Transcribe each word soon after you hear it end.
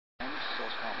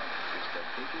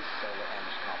biggest solar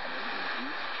energy company in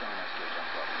East China's Zhejiang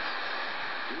province.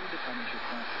 During the financial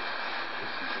crisis,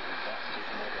 this company invested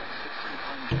more than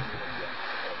 1,600 million yuan,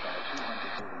 or about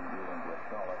 $240 million,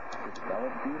 to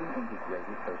develop building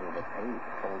integrated photovoltaic,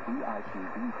 or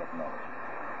BIPV technology.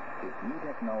 This new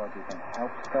technology can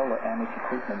help solar energy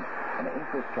equipment and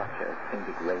infrastructure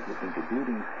integrated into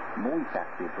buildings more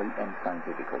effectively and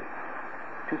scientifically.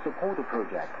 To support the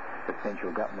project, the central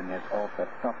government has offered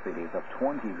subsidies of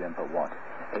 20 yuan per watt,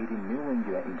 80 million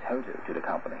yuan in total to the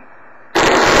company.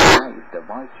 He is the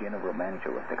vice general manager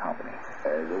of the company.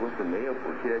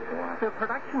 The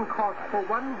production cost for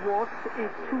 1 watt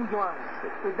is 2 yuan.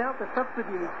 Without the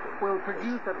subsidy, will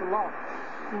produce at a loss.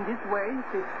 In this way,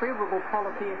 this favorable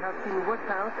policy has been worked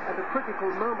out at a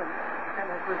critical moment and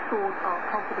has restored our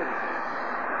confidence.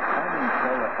 China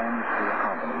Solar Energy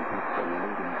Company is the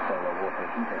leading solar water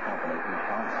heater company in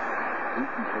China.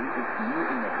 Recently, its new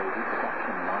innovative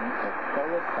production line of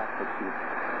solar plastic tubes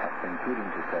has been put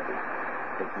into service.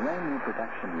 The brand new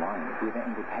production line with an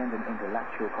independent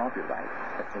intellectual copyright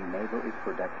has enabled its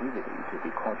productivity to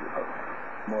be quadrupled.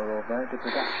 Moreover, the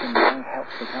production line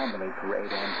helps the company create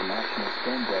an international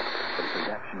standard for the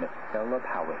production of solar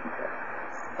power heaters.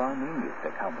 Fan Ming is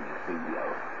the company's CEO.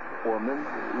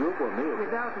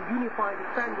 Without unified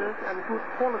standards and good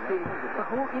quality, the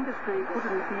whole industry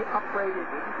couldn't be upgraded.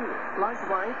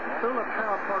 Likewise, solar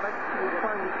power products will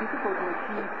find it difficult to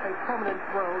achieve a prominent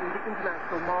role in the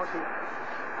international market.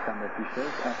 Some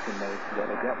officials estimate that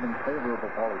the government's favorable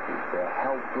policies will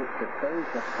help boost the sales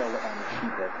of solar energy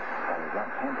heaters by around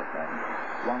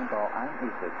 10%. Wang Baoan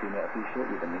is a senior official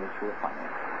with the Ministry of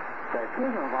Finance. On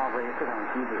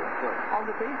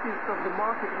the basis of the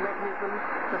market mechanism,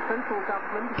 the central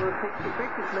government will take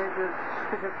effective measures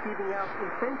such as giving out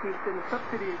incentives and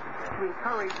subsidies to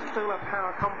encourage solar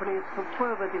power companies to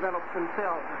further develop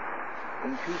themselves.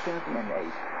 In 2008,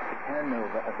 the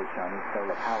turnover of the Chinese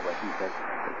solar power heaters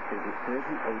exceeded 38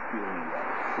 billion yuan,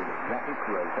 with a rapid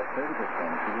growth of 30%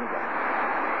 year-round.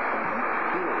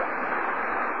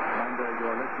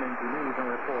 You're listening to news and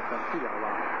reports on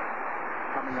CRI.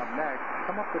 Coming up next,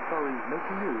 some of the stories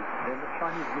making news in the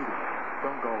Chinese media.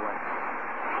 Don't go away.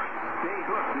 Stay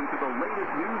hooked into the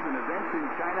latest news and events in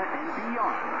China and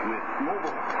beyond with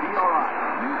Mobile CRI,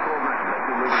 new program that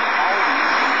delivers all the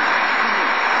information you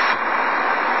need.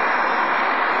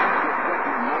 Just check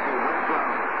your mobile web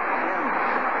browser,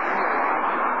 m.cri.cn,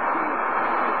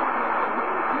 the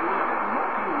latest news and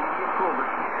multimedia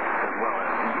programs, as well as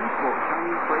useful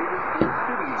Chinese phrases and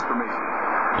city information.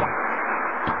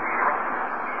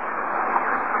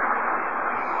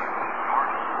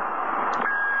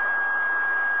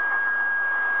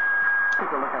 Take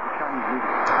a look at the Chinese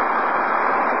media.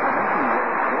 Information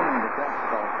was warning the death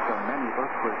of so many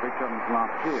earthquake victims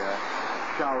last year.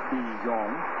 Xiao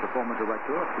Yiyong, the former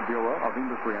director of the Bureau of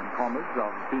Industry and Commerce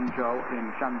of Binzhou in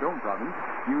Shandong province,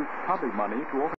 used public money to